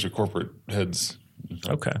have a bunch of corporate heads.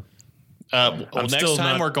 Okay. Well, next still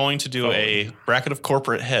time not we're going to do a bracket of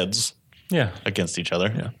corporate heads Yeah. against each other.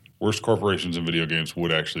 Yeah. Worst corporations in video games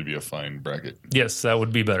would actually be a fine bracket. Yes, that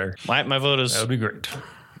would be better. My vote That is would be great.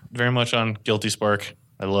 very much on Guilty Spark.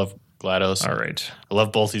 I love GLaDOS. All right. I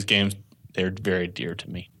love both these games. They're very dear to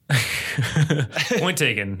me. Point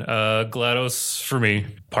taken. GLaDOS for me,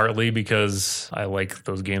 partly because I like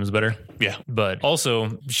those games better. Yeah. But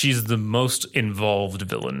also, she's the most involved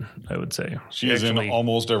villain, I would say. She is in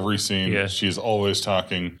almost every scene. Yeah. She is always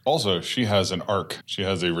talking. Also, she has an arc. She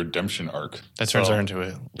has a redemption arc. That turns her into a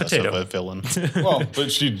less of Potato. a villain. Well,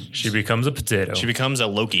 but she becomes a potato. She becomes a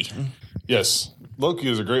Loki. yes. Loki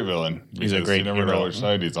is a great villain. He's a because great you never hero. know which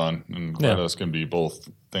side he's on. And GLaDOS can be both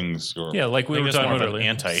things. Or, yeah, like we I think were it's talking more about of an earlier.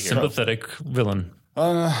 anti-hero. Sympathetic villain.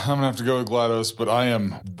 I'm going to have to go with GLaDOS, but I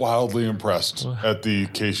am wildly impressed at the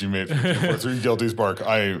case you made for 3 Guilty Spark.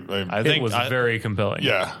 I It think was very compelling.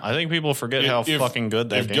 yeah. I think people forget how fucking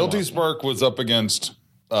good that If game Guilty was. Spark was up against,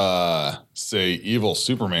 say, Evil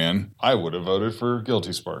Superman, I would have voted for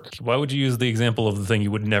Guilty Spark. Why would you use the example of the thing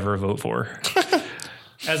you would never vote for?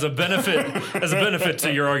 As a benefit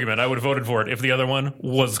to your argument, I would have voted for it if the other one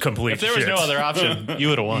was complete If there was shit. no other option, you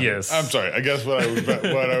would have won. Yes. I'm sorry. I guess what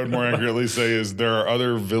I would more accurately say is there are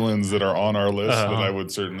other villains that are on our list that I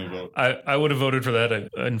would certainly vote. I would have voted for that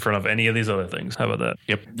in front of any of these other things. How about that?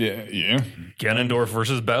 Yep. Yeah. Ganondorf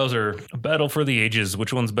versus Bowser. A battle for the ages.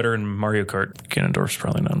 Which one's better in Mario Kart? Ganondorf's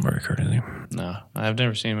probably not in Mario Kart, is he? No, I've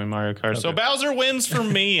never seen him in Mario Kart. So Bowser wins for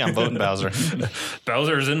me. I'm voting Bowser.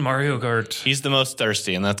 Bowser's in Mario Kart. He's the most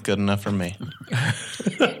thirsty, and that's good enough for me.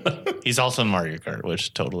 He's also in Mario Kart,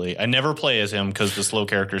 which I never play as him because the slow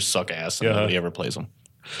characters suck ass and Yeah. nobody ever plays them.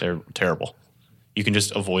 They're terrible. you can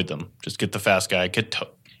just avoid them. Just get the fast guy. Get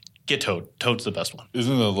Toad. Toad's the best one.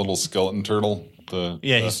 Isn't the little skeleton turtle the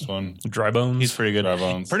best he's one? Dry bones. He's pretty good. Dry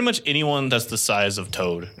bones. Pretty much anyone that's the size of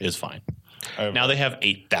Toad is fine. Now they have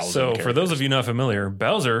 8,000. So for those of you not familiar,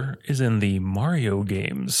 Bowser is in the Mario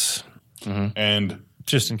games. And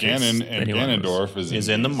Just in case Ganon and anyone knows. Ganondorf is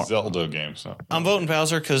in the Mar- Zelda game. So I'm voting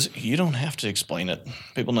Bowser because you don't have to explain it.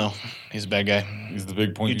 People know he's a bad guy. he's the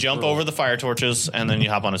big pointy You jump turtle. over the fire torches and then you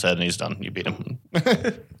hop on his head and he's done. You beat him.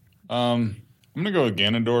 I'm gonna go with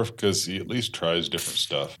Ganondorf because he at least tries different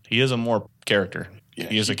stuff. He is a more character. Yeah,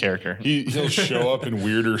 he is a character. He'll show up in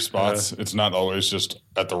weirder spots. It's not always just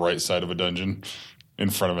at the right side of a dungeon in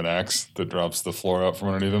front of an axe that drops the floor out from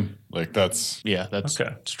underneath him. Like that's That's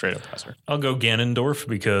Okay. straight up Bowser. I'll go Ganondorf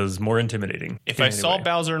because more intimidating. If I saw Anyway.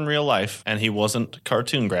 Bowser in real life and he wasn't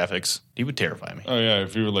cartoon graphics, he would terrify me. oh yeah.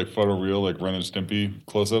 If you were like photoreal, like Ren and Stimpy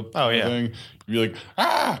close up. Oh, yeah. thing, you'd be like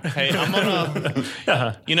ah. Hey, I'm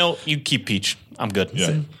gonna. You keep Peach. I'm good.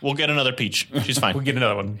 Yeah. We'll get another Peach. She's fine. We'll get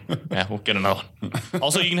another one. Yeah, we'll get another one.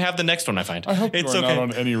 Also, you can have the next one I find. I hope It's you are okay. not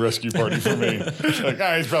on any rescue party for me. Like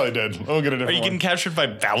he's probably dead. We'll get a different Are you getting one. captured by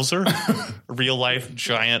Bowser? Real life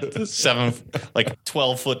giant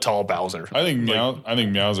 12-foot tall Bowser. I think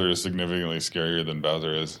Meowser is significantly scarier than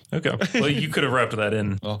Bowser is. Okay. Well, you could have wrapped that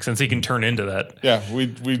in since he can turn into that. Yeah, we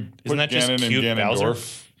put that just Ganon cute and Bowser?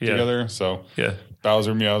 Ganondorf Yeah. together. So Yeah.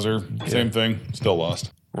 Bowser, Meowser, same thing. Still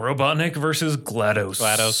lost. Robotnik versus GLaDOS.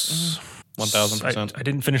 GLaDOS. 1,000%. I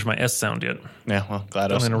didn't finish my S sound yet. Yeah, well, Don't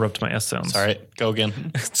GLaDOS. interrupt my S sounds. All right, go again.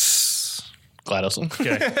 GLaDOS.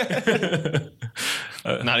 Okay.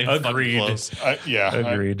 Not even fucking Agreed. close.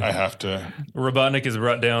 Agreed. I have to. Robotnik is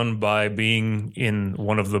brought down by being in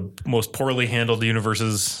one of the most poorly handled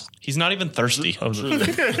universes He's not even thirsty. of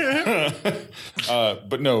the.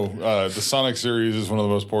 But no, the Sonic series is one of the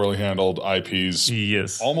most poorly handled IPs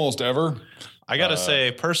Yes. almost ever. I gotta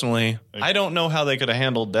say, personally, I don't know how they could have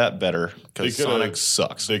handled that better because They coulda- Sonic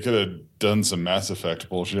sucks. They could have done some Mass Effect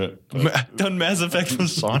bullshit. but- Done Mass Effect with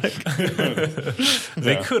Sonic.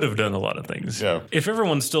 They could have done a lot of things. Yeah. If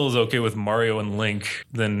everyone still is okay with Mario and Link,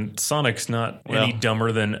 then Sonic's not any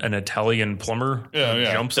dumber than an Italian plumber Yeah, who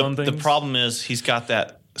yeah. jumps on things. The problem is he's got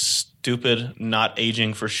that stupid, not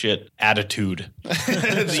aging for shit attitude. The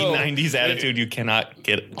 90s attitude you cannot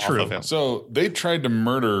get off of him. So they tried to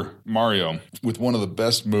murder Mario with one of the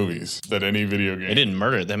best movies that any video game. They didn't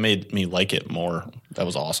murder it. That made me like it more. That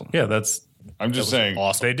was awesome. Yeah, that's I'm just saying.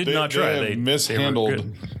 awesome. they did not try. They They have mishandled they were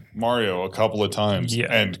good. Mario a couple of times Yeah.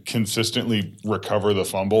 and consistently recover the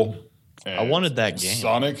fumble. I wanted that game.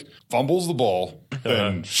 Sonic fumbles the ball,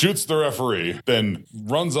 then shoots the referee, then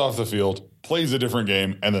runs off the field, plays a different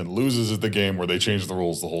game, and then loses at the game where they change the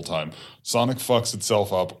rules the whole time. Sonic fucks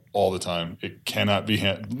itself up all the time. It cannot be.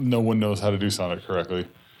 No one knows how to do Sonic correctly.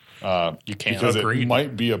 You can't. Because it Agreed.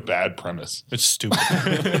 might be a bad premise. It's stupid.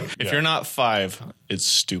 If you're not 5, it's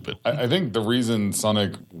stupid. I think the reason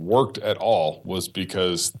Sonic worked at all was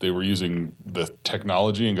because they were using the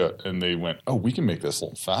technology and they went, oh, we can make this a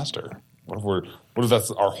little faster. What if that's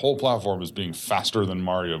our whole platform is being faster than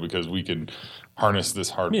Mario because we can harness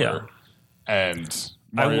this hardware? Yeah. And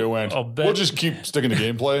Mario went, I'll bet- we'll just keep sticking to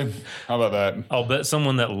gameplay. How about that? I'll bet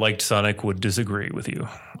someone that liked Sonic would disagree with you.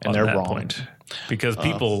 On they're that wrong. point. Because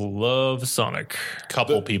people love Sonic.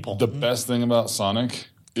 Couple people. The best thing about Sonic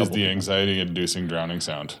is the anxiety-inducing drowning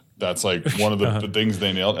sound. That's like one of the things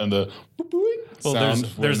they nailed. And the Well, sound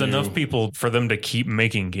there's when enough you- people for them to keep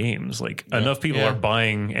making games. Like enough people Yeah. are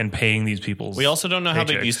buying and paying these people's. We also don't know how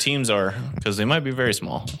big paychecks. these teams are because they might be very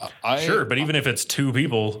small. Sure, but even if it's 2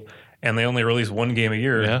 people and they only release 1 game a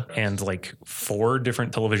year Yeah. and like 4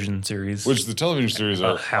 different television series, Which the television series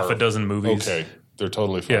are half a dozen movies. Okay, they're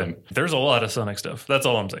totally Yeah, fine. there's a lot of Sonic stuff. That's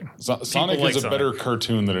all I'm saying. Sonic like is a Sonic. better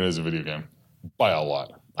cartoon than it is a video game by a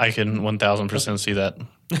lot. I can 1,000% see that.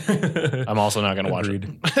 I'm also not going to watch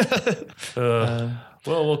it.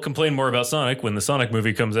 Well, we'll complain more about Sonic when the Sonic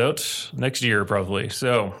movie comes out next year, probably.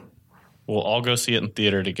 So, We'll all go see it in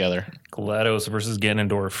theater together. GLaDOS versus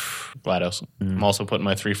Ganondorf. GLaDOS. I'm also putting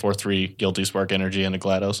my 343 Guilty Spark energy into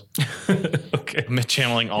GLaDOS. Okay. I'm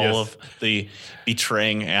channeling all Yes. of the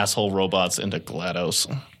betraying asshole robots into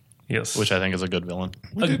GLaDOS, Yes. which I think is a good villain.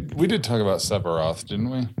 We did talk about Sephiroth, didn't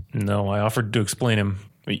we? No, I offered to explain him.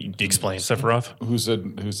 Explain. Sephiroth. Who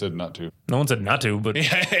said not to? No one said not to, but He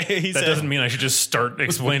that said- doesn't mean I should just start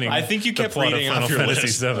explaining. I think you the kept plot of reading Final off your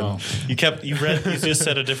Fantasy list. VII. You just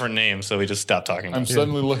said a different name, so we just stopped talking. I'm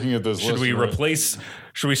suddenly looking at this Should list. we and replace?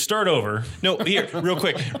 Should we start over? No, here, real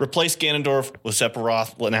quick. Replace Ganondorf with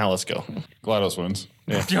Sephiroth. Well, now let's go. GLaDOS wins.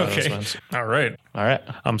 Yeah, Okay. All right. All right.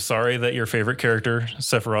 I'm sorry that your favorite character,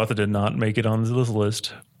 Sephiroth, did not make it on this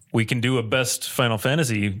list. We can do a best Final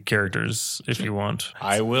Fantasy characters if you want.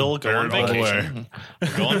 I will go on Bear it all the vacation.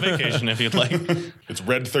 Go on vacation if you'd like. It's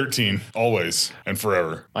Red 13, always and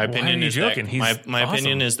forever. My Why are opinion you is joking? that He's my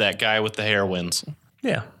opinion awesome. is that guy with the hair wins.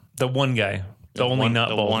 Yeah, the one guy, the only not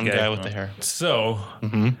the bald one guy. guy with the hair. So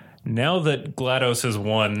now that GLaDOS has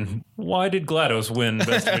won, why did GLaDOS win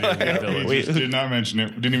best video game villain? We just did not mention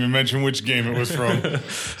it. Didn't even mention which game it was from.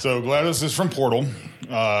 So GLaDOS is from Portal.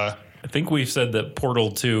 I think we've said that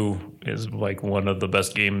Portal 2 is like one of the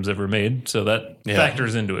best games ever made, so that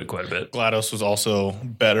factors into it quite a bit. GLaDOS was also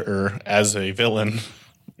better as a villain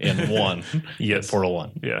in 1. Yes. Portal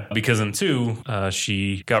 1. Yeah, because in 2,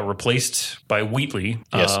 she got replaced by Wheatley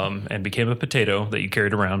Yes. and became a potato that you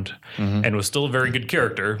carried around and was still a very good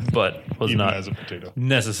character, but was Even not as a potato.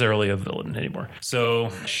 necessarily a villain anymore. So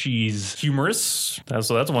she's humorous.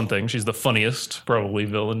 So that's one thing. She's the funniest, probably,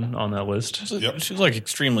 villain on that list. Yep. She's like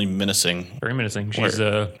extremely menacing. Very menacing. She's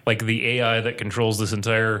like the AI that controls this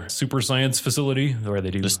entire super science facility where they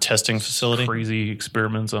do This testing facility. crazy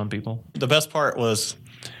experiments on people. The best part was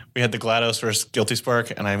we had the GLaDOS versus Guilty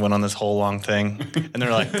Spark, and I went on this whole long thing, and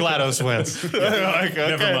they're like, GLaDOS wins. Like, okay.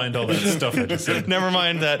 Never mind all that stuff I just said. Never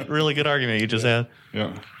mind that really good argument you just had.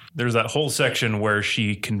 Yeah. There's that whole section where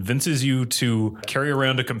she convinces you to carry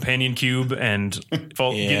around a companion cube and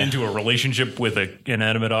get into a relationship with an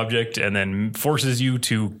inanimate object and then forces you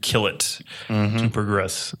to kill it to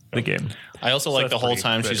progress the game. I also like that's the whole pretty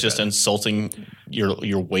time she's just bad. insulting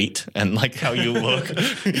your weight and like how you look.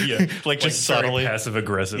 Yeah. like just very subtly. passive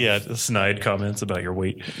aggressive, Yeah. snide comments about your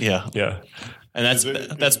weight. Yeah. Yeah. And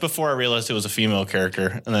that's before I realized it was a female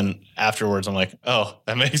character. And then afterwards I'm like, oh,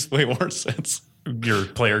 that makes way more sense. Your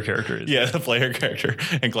player character is. Yeah, the player character.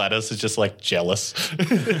 And GLaDOS is just like jealous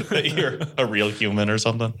that you're a real human or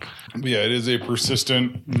something. But yeah, it is a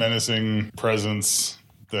persistent, menacing presence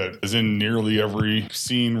that is in nearly every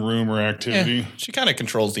scene, room, or activity. She kind of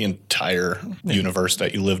controls the entire universe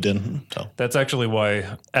that you lived in. So That's actually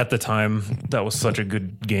why at the time that was such a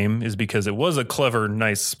good game, is because it was a clever,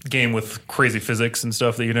 nice game with crazy physics and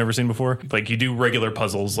stuff that you've never seen before. Like you do regular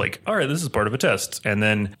puzzles like, all right, this is part of a test. And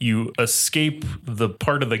then you escape the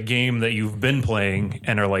part of the game that you've been playing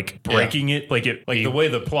and are like breaking it. Like the way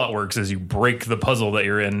the plot works is you break the puzzle that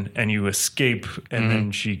you're in and you escape and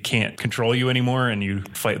then she can't control you anymore and you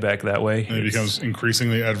fight back that way. And it becomes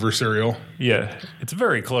increasingly adversarial. Yeah, it's a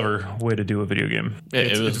very clever way to do a video game. Yeah,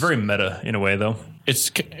 It's very meta in a way, though.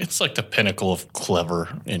 it's like the pinnacle of clever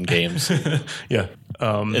in games. Yeah.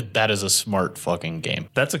 That is a smart fucking game.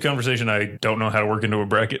 That's a conversation I don't know how to work into a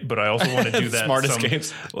bracket, but I also want to do that. Smartest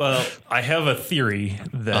games. Well, I have a theory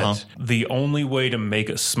that the only way to make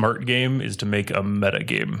a smart game is to make a meta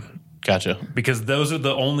game. Gotcha. Because those are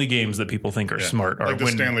the only games that people think are smart. Like the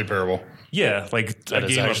Stanley Parable. Yeah, like That a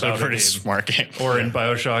is game actually a about pretty a game. smart game. Or in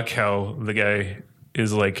BioShock, how the guy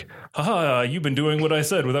is like, haha, you've been doing what I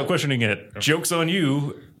said without questioning it. Joke's on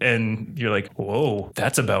you. And you're like, whoa,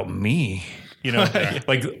 that's about me. You know,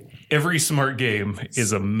 like every smart game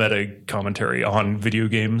is a meta commentary on video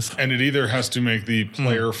games. And it either has to make the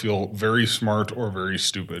player feel very smart or very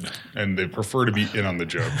stupid. And they prefer to be in on the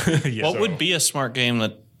joke. What would be a smart game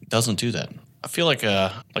that doesn't do that? I feel like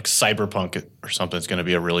Cyberpunk or something is going to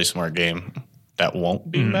be a really smart game that won't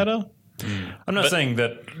be meta. I'm not saying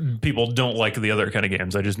that people don't like the other kind of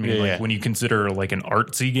games. I just mean when you consider like an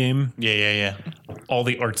artsy game, Yeah. all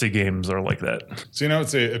the artsy games are like that. So, I would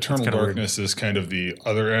say Eternal kinda Darkness is kind of the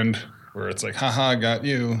other end where it's like, haha, got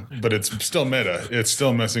you. But it's still meta. It's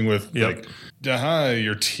still messing with like, haha,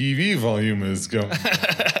 your TV volume is going.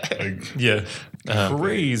 like, Yeah.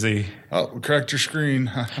 Crazy. oh, we cracked your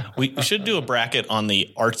screen. We should do a bracket on the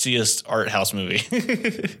artsiest art house movie.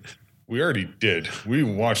 We already did. We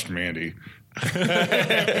watched Mandy. I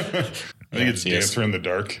think it's Yes. Dancer in the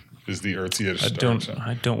Dark is the artsiest.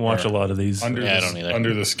 I don't watch a lot of these. Under, Yeah, I the, don't either.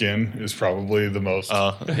 Under the Skin is probably the most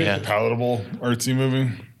palatable artsy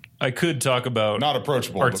movie. I could talk about Not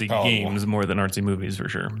approachable, but artsy palatable. games more than artsy movies for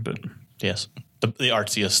sure. But Yes. The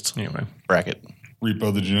artsiest anyway. bracket.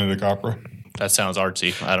 Repo the Genetic Opera. That sounds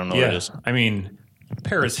artsy. I don't know what it is. I mean,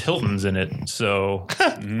 Paris Hilton's in it, so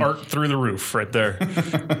art through the roof right there.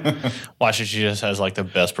 Watch it. She just has like the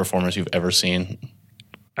best performance you've ever seen.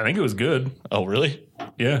 I think it was good. Oh, really?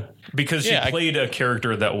 Yeah. Because she Yeah, played a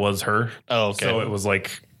character that was her. Oh, okay. So it was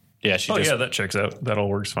like, Yeah, she oh, just. yeah, that checks out. That all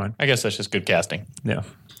works fine. I guess that's just good casting. Yeah.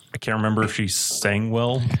 I can't remember if she sang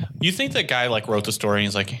well. You think that guy like wrote the story and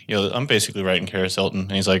he's like, yo, I'm basically writing Paris Hilton.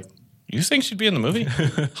 And he's like, you think she'd be in the movie?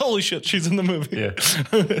 Holy shit, she's in the movie.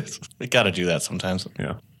 Yeah. We got to do that sometimes.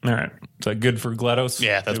 Yeah. All right. Is that good for GLaDOS?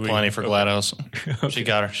 Yeah, that's Do we- plenty for GLaDOS. She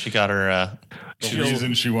got her The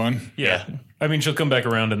reason she won. Yeah. I mean, she'll come back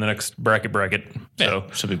around in the next bracket. So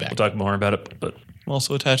she'll be back. We'll talk more about it, but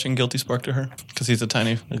Also attaching Guilty Spark to her because he's a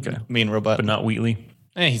tiny, mean robot. but not Wheatley.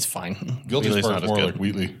 He's fine. Guilty Wheatley's Spark's not as more good. like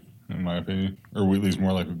Wheatley, in my opinion. Or Wheatley's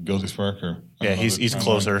more like a Guilty Spark. Or I don't know, he's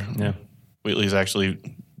closer. Yeah. Wheatley's actually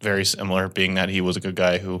very similar, being that he was a good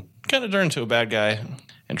guy who kind of turned into a bad guy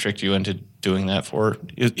and tricked you into doing that for.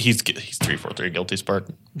 He's 343 Guilty Spark.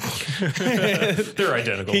 They're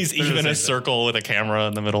identical. He's They're the even same a circle with a camera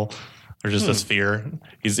in the middle, or just a sphere.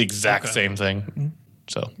 He's the exact same thing.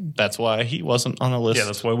 So that's why he wasn't on the list. Yeah,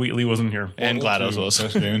 that's why Wheatley wasn't here. and GLaDOS was.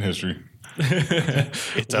 Best game in history.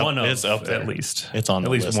 It's up, One of, it's up there. at least. It's on at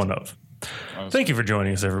the least list. one of. Thank you for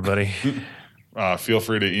joining us, everybody. Feel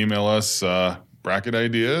free to email us bracket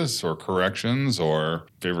ideas or corrections or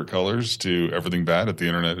favorite colors to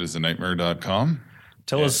everythingbad@theinternetisannightmare.com.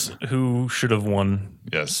 Tell us who should have won.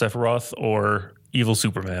 Yes. Sephiroth or Evil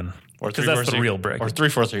Superman. Or Because that's the 343 real bracket. Or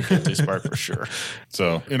 343 Guilty Spark for sure.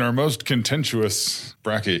 So, in our most contentious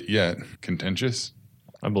bracket yet, contentious?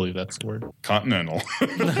 I believe that's the word. Continental.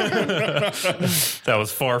 That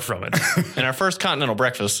was far from it. In our first continental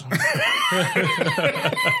breakfast,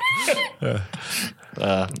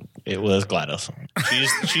 it was GLaDOS.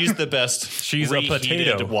 She's the best. She's a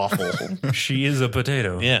reheated potato. waffle. She is a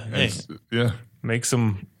potato. Yeah, hey. Yeah. Make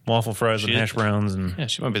some waffle fries and She- hash browns, and Yeah,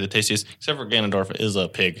 she might be the tastiest. Except for Ganondorf is a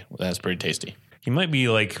pig. That's pretty tasty. he might be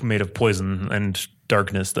like made of poison and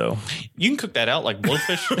darkness, though. You can cook that out like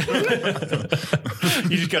blowfish.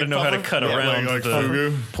 You just got to know how to cut around like the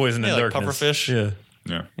fugu. poison and Yeah, like darkness. pufferfish.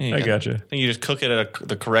 Yeah, Yeah. I gotcha. And you just cook it at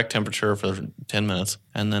the correct temperature for 10 minutes,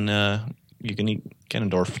 and then you can eat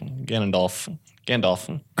Gandalf. You can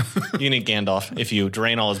eat Gandalf if you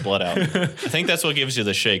drain all his blood out. I think that's what gives you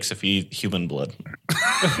the shakes if you eat human blood. Is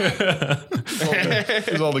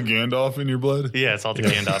all the Gandalf in your blood? Yeah, it's all the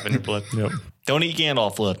Gandalf in your blood. Yep. Don't eat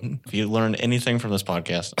Gandalf blood. If you learned anything from this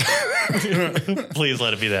podcast, please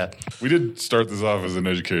let it be that. We did start this off as an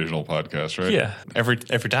educational podcast, right? Yeah. Every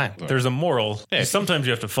time. There's a moral. Yeah. Sometimes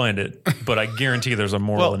you have to find it, but I guarantee there's a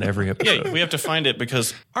moral in every episode. Yeah, we have to find it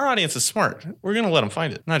because our audience is smart. We're going to let them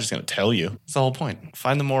find it. I'm not just going to tell you. That's the whole point.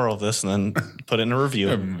 Find the moral of this and then put it in a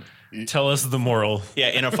review. Tell us the moral. Yeah,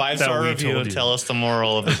 in a 5-star we review, told you. tell us the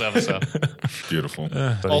moral of this episode. Beautiful.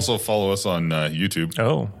 Also, follow us on YouTube.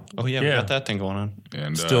 Oh. Oh, yeah, we got that thing going on.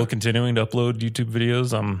 And Still continuing to upload YouTube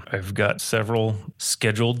videos. I've got several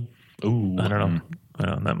scheduled. Ooh. I don't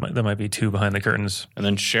know. That might be 2 behind the curtains. And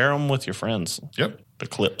then share them with your friends. Yep. The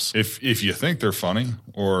clips. If you think they're funny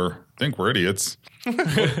or think we're idiots, put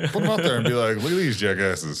them out there and be like, look at these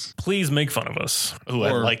jackasses. Please make fun of us. Ooh,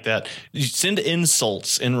 I Or- like that. You send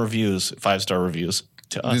insults in reviews, 5-star reviews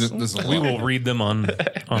to us. This is a We lot. will read them on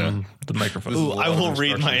the microphone. This is Ooh, a I lot of will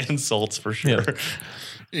read my instructions. insults for sure. Yeah.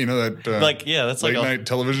 You know that That's late like night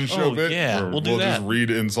television show Oh, bit? yeah, where we'll do that. just read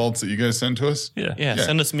insults that you guys send to us? Yeah. Yeah,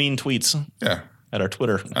 send us mean tweets Yeah, at our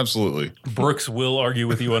Twitter. absolutely. Brooks will argue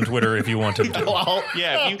with you on Twitter if you want him to. Well,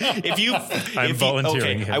 yeah, if you I'm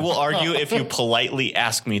volunteering him. I will argue if you politely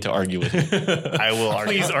ask me to argue with you. I will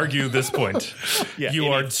argue. Please argue this point. You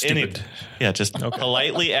are stupid. Yeah, just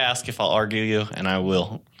politely ask if I'll argue you, and I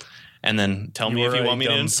will. And then tell me You if are you a want me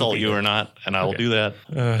to dumb insult you poopy. or not, and I will do that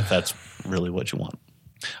if that's really what you want.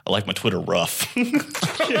 I like my Twitter rough. Can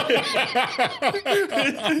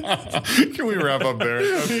we wrap up there?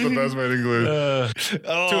 That's the best way to conclude.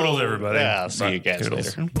 Toodles, everybody. Yeah, see you guys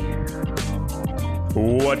Toodles. later.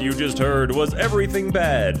 What you just heard was Everything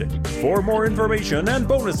Bad. For more information and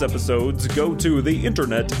bonus episodes, go to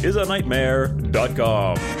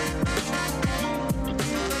theinternetisannightmare.com.